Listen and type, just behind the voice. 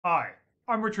Hi,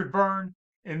 I'm Richard Byrne.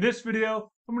 In this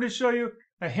video, I'm going to show you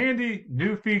a handy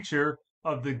new feature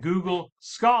of the Google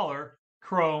Scholar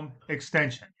Chrome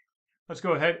extension. Let's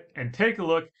go ahead and take a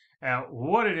look at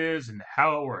what it is and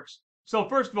how it works. So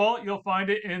first of all, you'll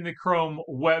find it in the Chrome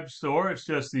Web Store. It's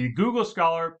just the Google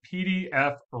Scholar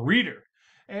PDF Reader.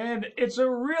 And it's a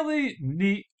really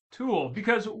neat tool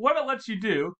because what it lets you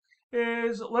do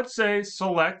is, let's say,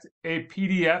 select a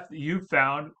PDF that you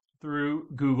found through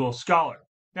Google Scholar.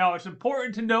 Now, it's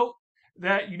important to note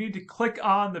that you need to click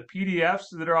on the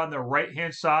PDFs that are on the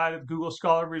right-hand side of Google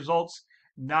Scholar results,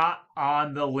 not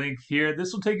on the link here.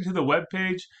 This will take you to the web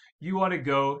page. You want to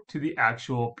go to the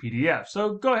actual PDF.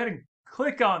 So go ahead and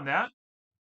click on that,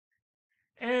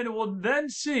 and we'll then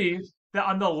see that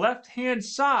on the left-hand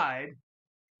side,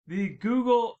 the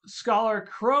Google Scholar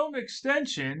Chrome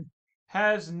extension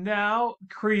has now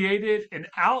created an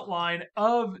outline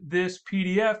of this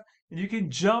PDF, and you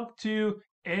can jump to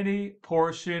any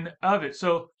portion of it.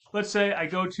 So let's say I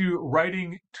go to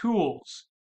Writing Tools,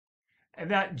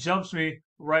 and that jumps me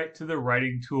right to the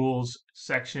Writing Tools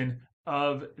section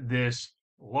of this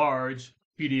large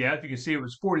PDF. You can see it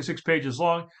was 46 pages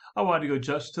long. I wanted to go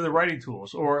just to the Writing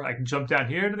Tools, or I can jump down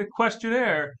here to the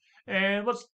questionnaire, and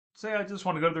let's say I just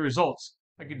want to go to the results.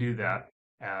 I can do that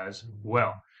as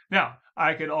well. Now,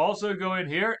 I could also go in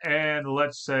here and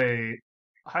let's say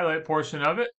highlight a portion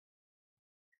of it,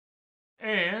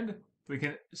 and we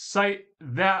can cite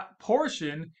that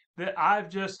portion that I've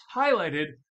just highlighted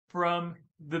from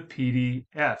the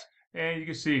PDF. And you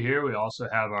can see here we also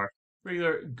have our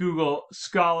regular Google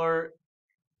Scholar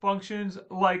functions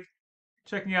like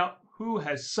checking out who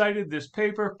has cited this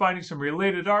paper, finding some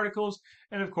related articles,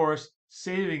 and of course,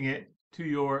 saving it to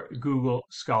your Google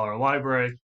Scholar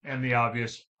library, and the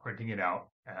obvious, printing it out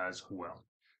as well.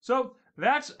 So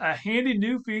that's a handy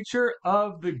new feature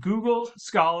of the Google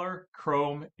Scholar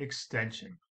Chrome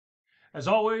extension. As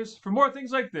always, for more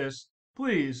things like this,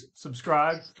 please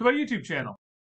subscribe to my YouTube channel.